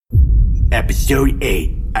Episode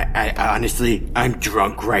 8. I honestly, I'm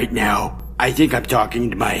drunk right now. I think I'm talking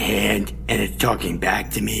to my hand, and it's talking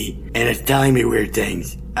back to me, and it's telling me weird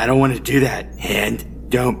things. I don't want to do that, hand.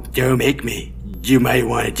 Don't make me. You might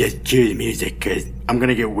want to just cue the music, cause I'm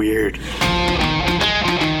gonna get weird.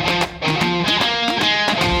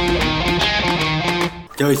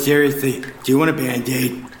 So seriously, do you want a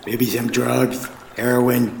Band-Aid? Maybe some drugs?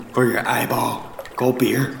 Heroin for your eyeball? Cold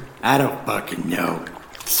beer? I don't fucking know.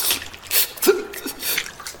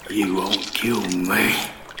 You won't kill me.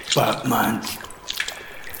 Batman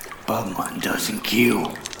doesn't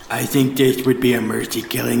kill. I think this would be a mercy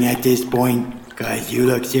killing at this point, cause you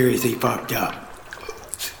look seriously fucked up.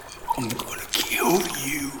 I'm gonna kill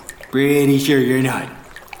you. Pretty sure you're not.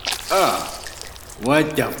 Oh,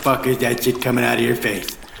 what the fuck is that shit coming out of your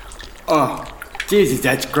face? Oh, Jesus,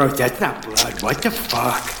 that's gross. That's not blood. What the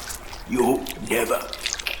fuck? You'll never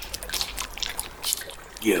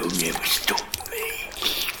stop me.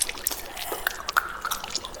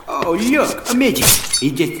 Oh, look, a midget.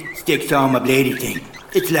 He just sticks on my bladey thing.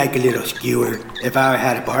 It's like a little skewer. If I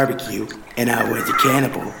had a barbecue and I was a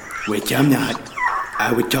cannibal, which I'm not,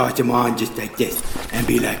 I would toss him on just like this and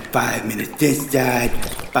be like 5 minutes this side,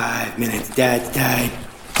 5 minutes that side.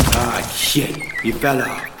 Oh, shit, you fell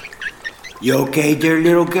off. You okay there,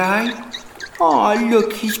 little guy? Oh,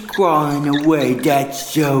 look, he's crawling away.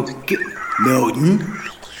 That's so good. Milton?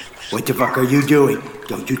 What the fuck are you doing?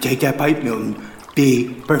 Don't you take that pipe, Milton.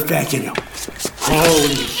 Be professional.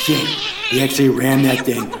 Holy shit. He actually rammed that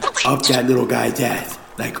thing up that little guy's ass.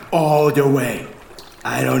 Like all the way.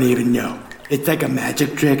 I don't even know. It's like a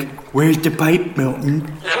magic trick. Where's the pipe,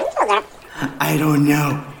 Milton? I don't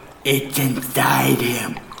know. It's inside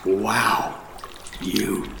him. Wow.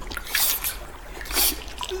 You're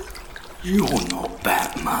not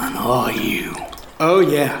Batman, are you? Oh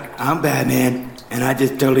yeah, I'm Batman. And I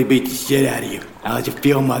just totally beat the shit out of you. How'd you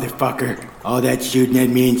feel, motherfucker? All that shooting at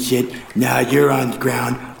me and shit. Now you're on the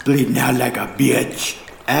ground, bleeding out like a bitch.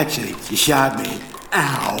 Actually, you shot me.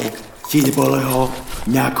 Ow. See the bullet hole?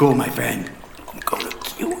 Not cool, my friend. I'm gonna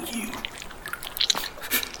kill you.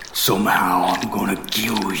 Somehow I'm gonna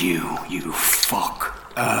kill you, you fuck.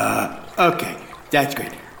 Okay. That's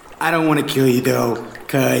great. I don't want to kill you, though,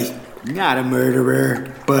 cause I'm not a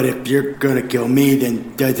murderer. But if you're gonna kill me,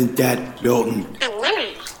 then doesn't that, Milton?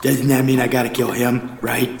 Doesn't that mean I gotta kill him,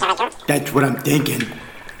 right? That's what I'm thinking.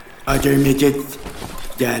 Other midgets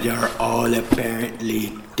that are all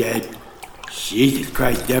apparently dead. Jesus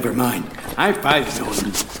Christ, never mind. High five,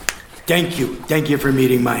 Milton. Thank you for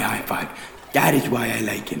meeting my high five. That is why I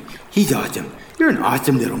like him. He's awesome. You're an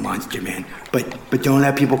awesome little monster, man. But don't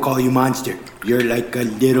let people call you monster. You're like a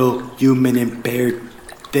little human impaired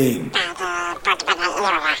thing.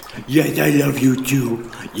 Yes, I love you too.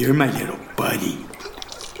 You're my little buddy.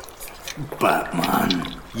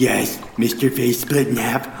 Batman. Yes, Mr. Face split in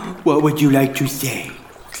half. What would you like to say?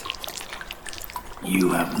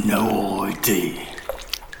 You have no idea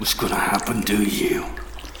what's gonna happen to you.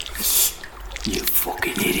 You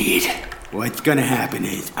fucking idiot. What's gonna happen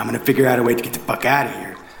is I'm gonna figure out a way to get the fuck out of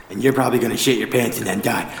here. And you're probably gonna shit your pants and then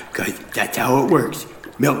die. Cause that's how it works.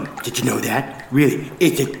 Milton, did you know that? Really,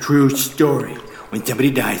 it's a true story. When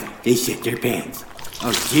somebody dies, they shit their pants.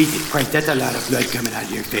 Oh, Jesus Christ, that's a lot of blood coming out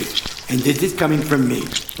of your face. And this is coming from me,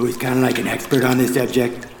 who is kind of like an expert on this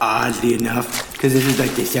subject, oddly enough, because this is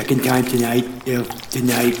like the second time tonight. If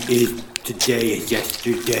tonight is today is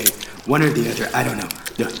yesterday, one or the other, I don't know.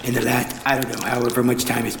 Look, in the last, I don't know, however much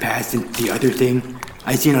time has passed since the other thing,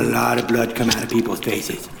 I've seen a lot of blood come out of people's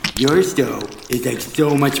faces. Yours, though, is like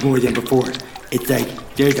so much more than before. It's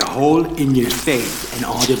like there's a hole in your face and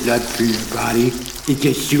all the blood through your body is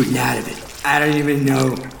just shooting out of it. I don't even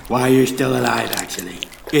know why you're still alive, actually.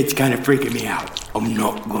 It's kind of freaking me out. I'm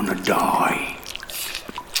not gonna die.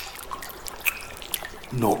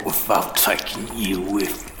 Not without taking you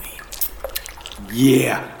with me.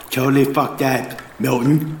 Yeah, totally fuck that.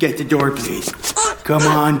 Milton, get the door, please. Come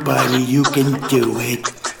on, buddy, you can do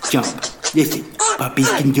it. Jump. Listen, puppies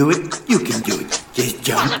can do it, you can do it. Just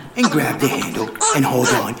jump and grab the handle and hold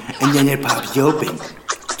on, and then it pops open.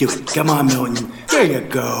 Do it. Come on, Milton. There you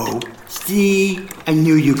go. See? I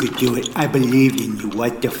knew you could do it. I believed in you.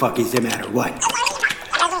 What the fuck is the matter? What?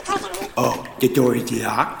 Oh, the door is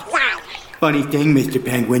locked? Funny thing, Mr.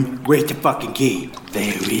 Penguin. Where's the fucking key?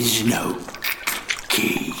 There is no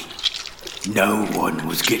key. No one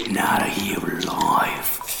was getting out of here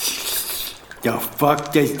alive. The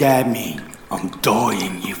fuck does that mean? I'm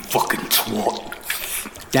dying, you fucking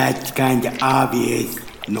twat. That's kinda obvious.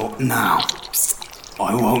 Not now.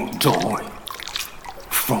 I won't die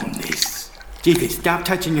from this. Jesus, stop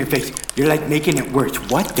touching your face. You're like making it worse.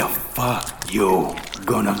 What the fuck? You're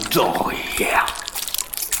gonna die here.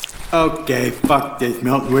 Okay, fuck this,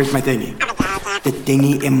 Milton. Where's my thingy? The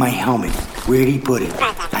thingy in my helmet. Where'd he put it?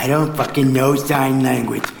 I don't fucking know sign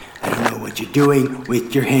language. I don't know what you're doing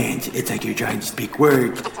with your hands. It's like you're trying to speak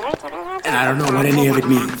words. And I don't know what any of it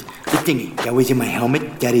means. The thingy that was in my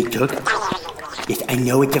helmet that he took. Yes, I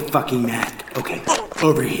know it's a fucking mask. Okay,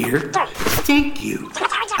 over here. Thank you.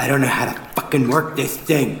 I don't know how to fucking work this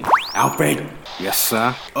thing. Alfred? Yes,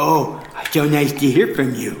 sir? Oh, so nice to hear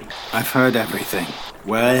from you. I've heard everything.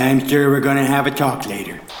 Well, I'm sure we're gonna have a talk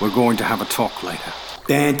later. We're going to have a talk later.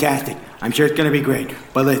 Fantastic. I'm sure it's gonna be great.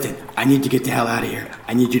 But listen, I need to get the hell out of here.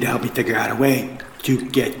 I need you to help me figure out a way to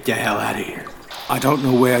get the hell out of here. I don't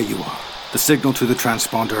know where you are. The signal to the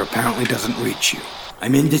transponder apparently doesn't reach you.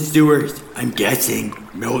 I'm in the sewers, I'm guessing.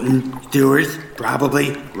 Milton, sewers,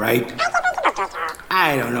 probably, right?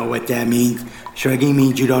 I don't know what that means. Shrugging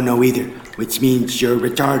means you don't know either, which means you're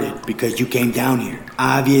retarded because you came down here.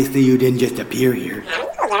 Obviously, you didn't just appear here.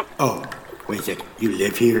 Oh, wait a sec. You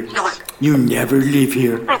live here? You never live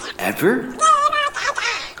here. Ever?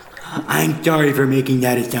 I'm sorry for making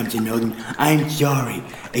that assumption, Milton. I'm sorry.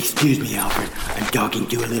 Excuse me, Alfred. I'm talking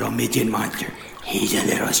to a little midget monster. He's a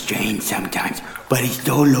little strange sometimes, but he's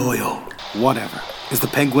so loyal. Whatever. Is the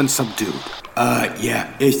penguin subdued?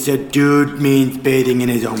 Yeah. It's subdued means bathing in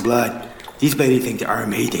his own blood. These bathing things are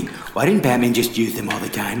amazing. Why didn't Batman just use them all the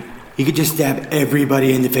time? He could just stab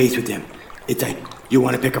everybody in the face with them. It's like, you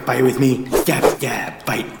want to pick a fight with me? Stab, stab,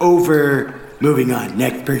 fight over. Moving on,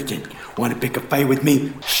 next person. Want to pick a fight with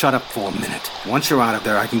me? Shut up for a minute. Once you're out of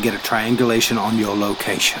there, I can get a triangulation on your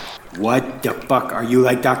location. What the fuck? Are you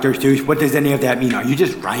like Dr. Seuss? What does any of that mean? Are you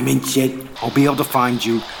just rhyming shit? I'll be able to find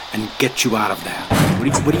you and get you out of there.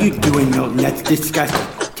 What are you doing, Milton? That's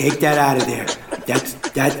disgusting. Take that out of there.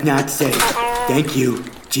 That's not safe. Thank you.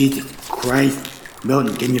 Jesus Christ.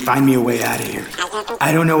 Milton, can you find me a way out of here?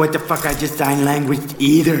 I don't know what the fuck I just sign language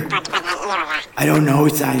either. I don't know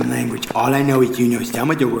sign language. All I know is you know some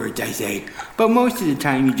of the words I say. But most of the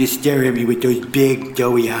time you just stare at me with those big,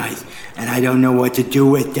 doughy eyes. And I don't know what to do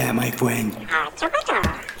with that, my friend.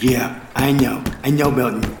 Yeah, I know.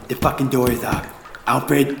 Milton. The fucking door is locked.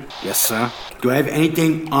 Alfred? Yes, sir? Do I have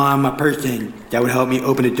anything on my person that would help me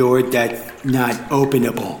open a door that's not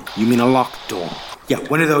openable? You mean a locked door? Yeah,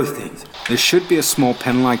 one of those things. There should be a small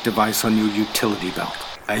pen-like device on your utility belt.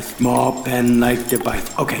 A small pen-like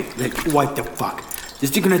device. Okay, like what the fuck?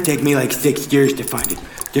 This is gonna take me like 6 years to find it.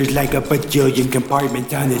 There's like a bajillion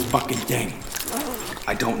compartments on this fucking thing.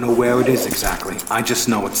 I don't know where it is exactly. I just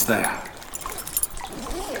know it's there.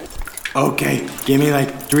 Okay, give me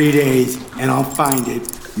like 3 days and I'll find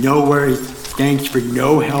it. No worries. Thanks for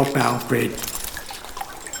no help, Alfred.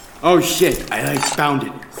 Oh shit, I like found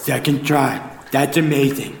it. Second try. That's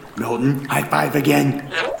amazing. Milton, high five again.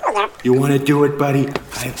 You wanna do it, buddy?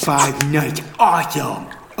 High five, nice, awesome.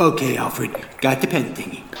 Okay, Alfred, got the pen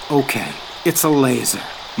thingy. Okay, it's a laser.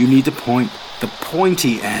 You need to point the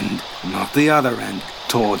pointy end, not the other end,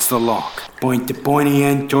 towards the lock. Point the pointy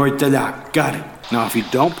end towards the lock. Got it. Now, if you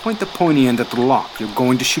don't point the pointy end at the lock, you're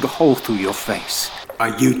going to shoot a hole through your face.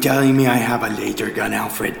 Are you telling me I have a laser gun,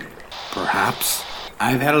 Alfred? Perhaps.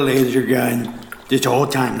 I've had a laser gun this whole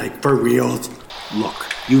time, like for reals. Look,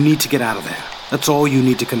 you need to get out of there. That's all you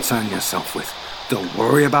need to concern yourself with. Don't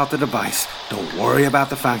worry about the device. Don't worry about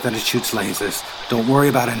the fact that it shoots lasers. Don't worry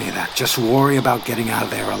about any of that. Just worry about getting out of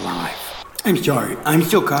there alive. I'm sorry. I'm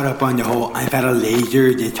still caught up on the whole I've had a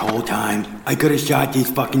laser this whole time. I could have shot these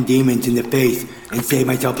fucking demons in the face and saved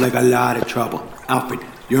myself like a lot of trouble. Alfred,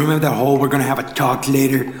 you remember that whole we're gonna have a talk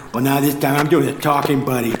later? Well, now this time I'm doing the talking,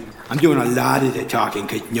 buddy. I'm doing a lot of the talking,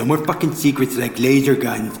 cause no more fucking secrets like laser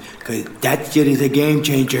guns, cause that shit is a game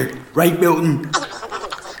changer. Right, Milton?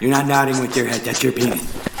 You're not nodding with your head, that's your penis.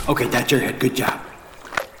 Okay, that's your head, good job.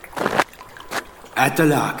 At the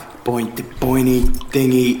lock, point the pointy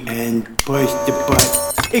thingy and push the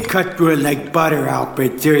button. It cut through it like butter,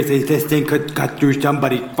 Alfred. Seriously, this thing could cut through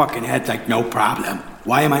somebody's fucking head like no problem.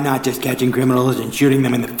 Why am I not just catching criminals and shooting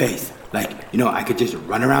them in the face? Like, I could just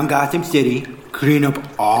run around Gotham City, clean up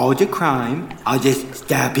all the crime. I'll just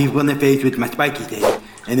stab people in the face with my spiky thing,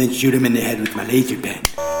 and then shoot them in the head with my laser pen.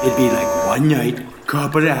 It'd be like one night,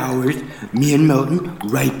 couple of hours, me and Milton,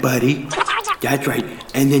 right, buddy? That's right,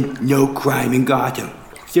 and then no crime in Gotham.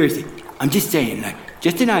 Seriously, I'm just saying, like,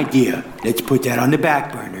 just an idea. Let's put that on the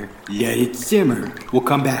back burner, let it simmer. We'll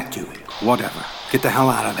come back to it. Whatever. Get the hell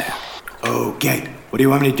out of there. Okay, what do you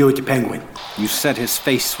want me to do with the penguin? You said his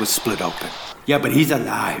face was split open. Yeah, but he's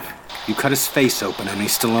alive. You cut his face open and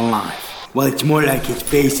he's still alive. Well, it's more like his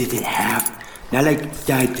face is in half. Not like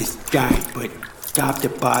side to side, but top to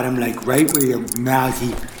bottom, like right where your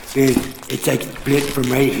mousy is. It's like split from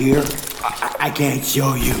right here. I can't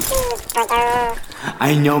show you.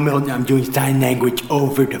 I know, Milton, I'm doing sign language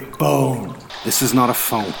over the phone. This is not a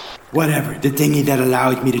phone. Whatever, the thingy that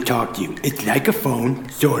allows me to talk to you. It's like a phone,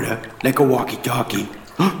 sorta, like a walkie-talkie.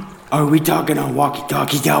 Are we talking on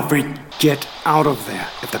walkie-talkies, Alfred? Get out of there.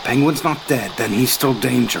 If the penguin's not dead, then he's still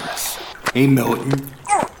dangerous. Hey, Milton.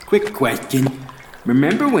 Quick question.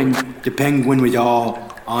 Remember when the penguin was all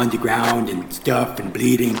on the ground and stuff and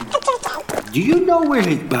bleeding? Do you know where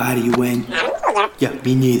his body went? Yeah,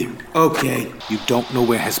 me neither. Okay. You don't know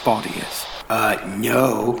where his body is?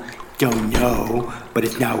 No. Don't know, but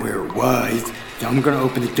it's not where it was. So I'm gonna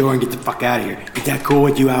open the door and get the fuck out of here. Is that cool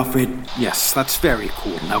with you, Alfred? Yes, that's very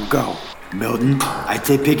cool. Now go. Milton, I'd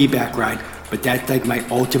say piggyback ride, but that's like my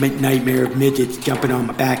ultimate nightmare of midgets jumping on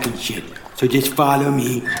my back and shit. So just follow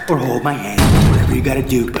me or hold my hand, whatever you gotta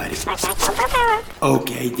do, buddy.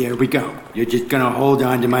 Okay, there we go. You're just gonna hold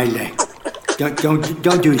on to my leg.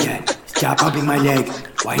 Don't do that. Stop humping my leg.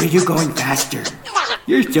 Why are you going faster?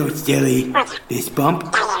 You're so silly. Fist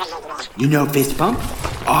bump? You know fist bump?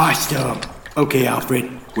 Awesome. Okay,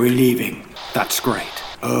 Alfred, we're leaving. That's great.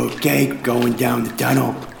 Okay, going down the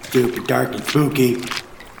tunnel. Super dark and spooky.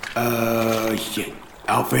 Shit.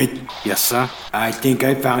 Alfred? Yes, sir? I think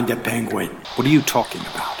I found a penguin. What are you talking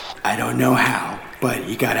about? I don't know how, but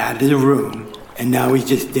he got out of the room, and now he's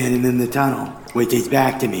just standing in the tunnel, with his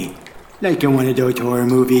back to me. Like in one of those horror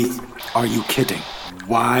movies. Are you kidding?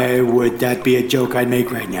 Why would that be a joke I'd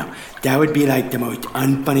make right now? That would be like the most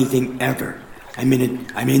unfunny thing ever. I'm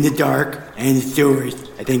in the dark and the sewers,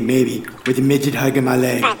 I think maybe, with a midget hugging my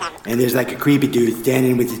leg, and there's like a creepy dude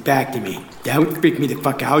standing with his back to me. That would freak me the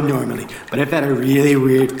fuck out normally, but I've had a really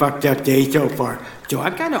weird fucked up day so far, so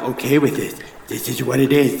I'm kinda okay with this. This is what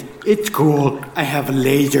it is. It's cool. I have a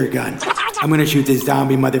laser gun. I'm gonna shoot this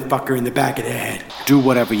zombie motherfucker in the back of the head. Do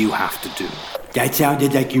whatever you have to do. That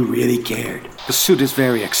sounded like you really cared. The suit is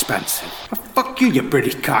very expensive. Oh, fuck you, you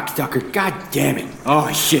British cocksucker. God damn it. Oh,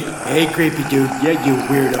 shit. Hey, creepy dude. Yeah, you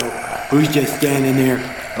weirdo. Who's just standing there?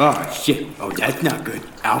 Oh, shit. Oh, that's not good.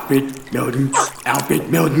 Alfred Milton. Alfred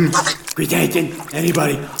Milton. Chris Hansen.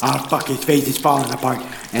 Anybody? Oh, fuck, his face is falling apart.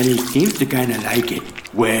 And he seems to kind of like it.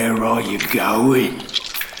 Where are you going?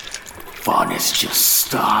 Fun is just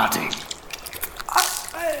starting.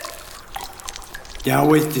 That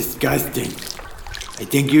was disgusting. I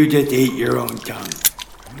think you just ate your own tongue.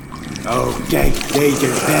 Okay,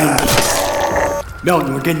 laser pen.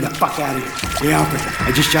 Milton, we're getting the fuck out of here. Hey, Alfred,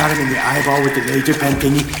 I just shot him in the eyeball with the laser pen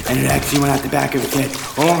thingy, and it actually went out the back of his head.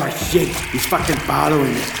 Oh, shit, he's fucking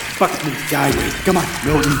following me. Fuck me sideways. Come on,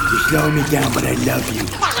 Milton, you're slowing me down, but I love you.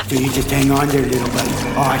 So you just hang on there, little buddy.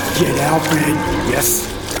 Oh, shit, Alfred. Yes?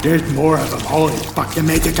 There's more of them. Holy fuck, the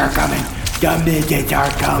midgets are coming. The midgets are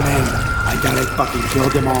coming. I thought I fucking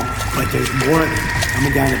killed them all, but there's more of them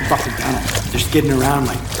coming down the fucking tunnel. They're skidding around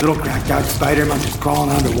like little cracked out spider monkeys crawling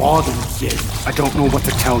onto walls and shit. I don't know what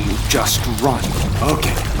to tell you. Just run.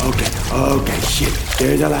 Okay, shit.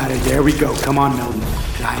 There's a ladder. There we go. Come on, Milton.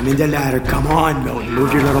 Climb in the ladder. Come on, Milton.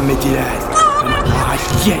 Move your little midget ass. Come on. Ah,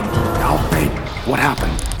 shit. Alfred. What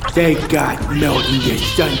happened? Thank God, Milton, you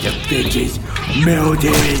sons of bitches.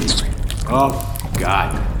 Milton. Oh,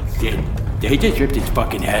 God. Shit. They just ripped his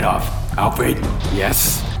fucking head off. Alfred?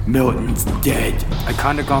 Yes? Milton's dead. I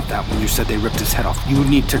kinda got that when you said they ripped his head off. You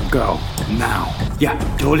need to go. Now. Yeah,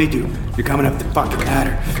 totally do. You're coming up the fucking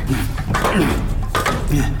ladder.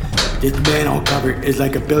 This manhole cover is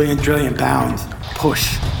like 1 billion trillion pounds.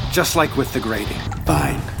 Push. Just like with the grating.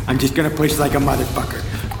 Fine. I'm just gonna push like a motherfucker.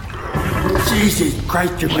 Jesus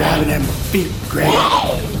Christ, you're grabbing them feet, great.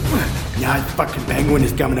 Now his fucking penguin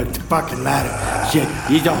is coming up the fucking ladder. Shit,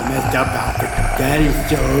 he's all messed up, Alfred. That is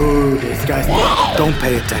so disgusting. Don't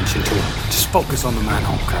pay attention to him. Just focus on the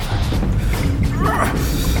manhole cover.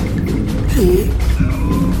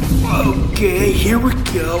 Okay, here we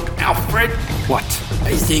go, Alfred. What?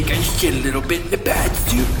 I think I shit a little bit in the bad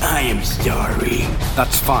suit. I am sorry.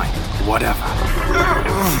 That's fine. Whatever.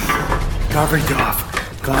 Cover's off.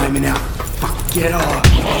 Climbing out. Fuck, get off.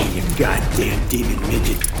 You goddamn demon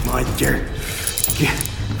midget monster. Yeah,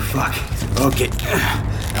 fuck. Okay.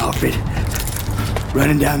 Alfred.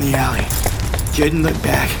 Running down the alley. Shouldn't look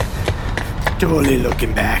back. Totally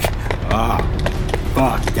looking back. Oh,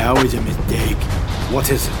 fuck. That was a mistake. What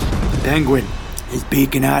is it? The penguin is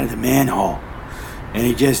peeking out of the manhole. And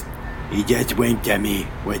he just winked at me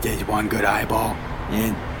with his one good eyeball.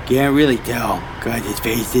 And can't really tell, cause his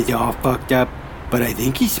face is all fucked up. But I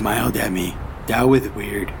think he smiled at me. That was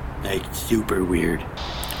weird. Like, super weird.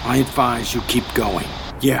 I advise you keep going.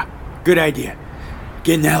 Yeah, good idea.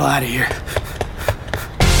 Getting the hell out of here.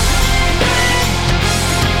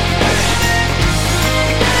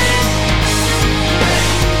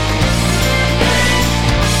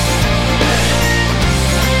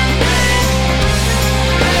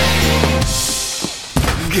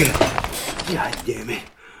 God damn it.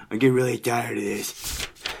 I'm getting really tired of this.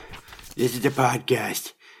 This is a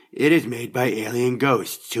podcast. It is made by alien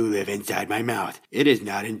ghosts who live inside my mouth. It is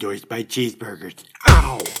not endorsed by cheeseburgers.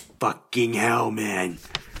 Ow! Fucking hell, man.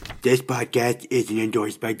 This podcast isn't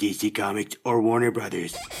endorsed by DC Comics or Warner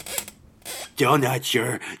Brothers. Still not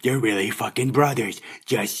sure they're really fucking brothers.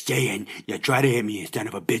 Just saying. You try to hit me, you son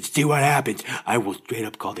of a bitch. See what happens. I will straight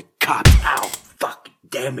up call the cops. Ow! Fuck!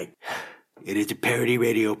 Damn it. It is a parody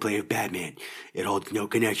radio play of Batman. It holds no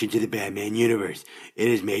connection to the Batman universe. It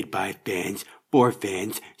is made by fans, for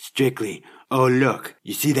fans, strictly. Oh, look.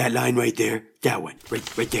 You see that line right there? That one.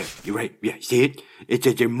 Right there. You right? Yeah, see it? It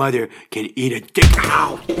says your mother can eat a dick.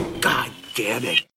 Ow! God damn it.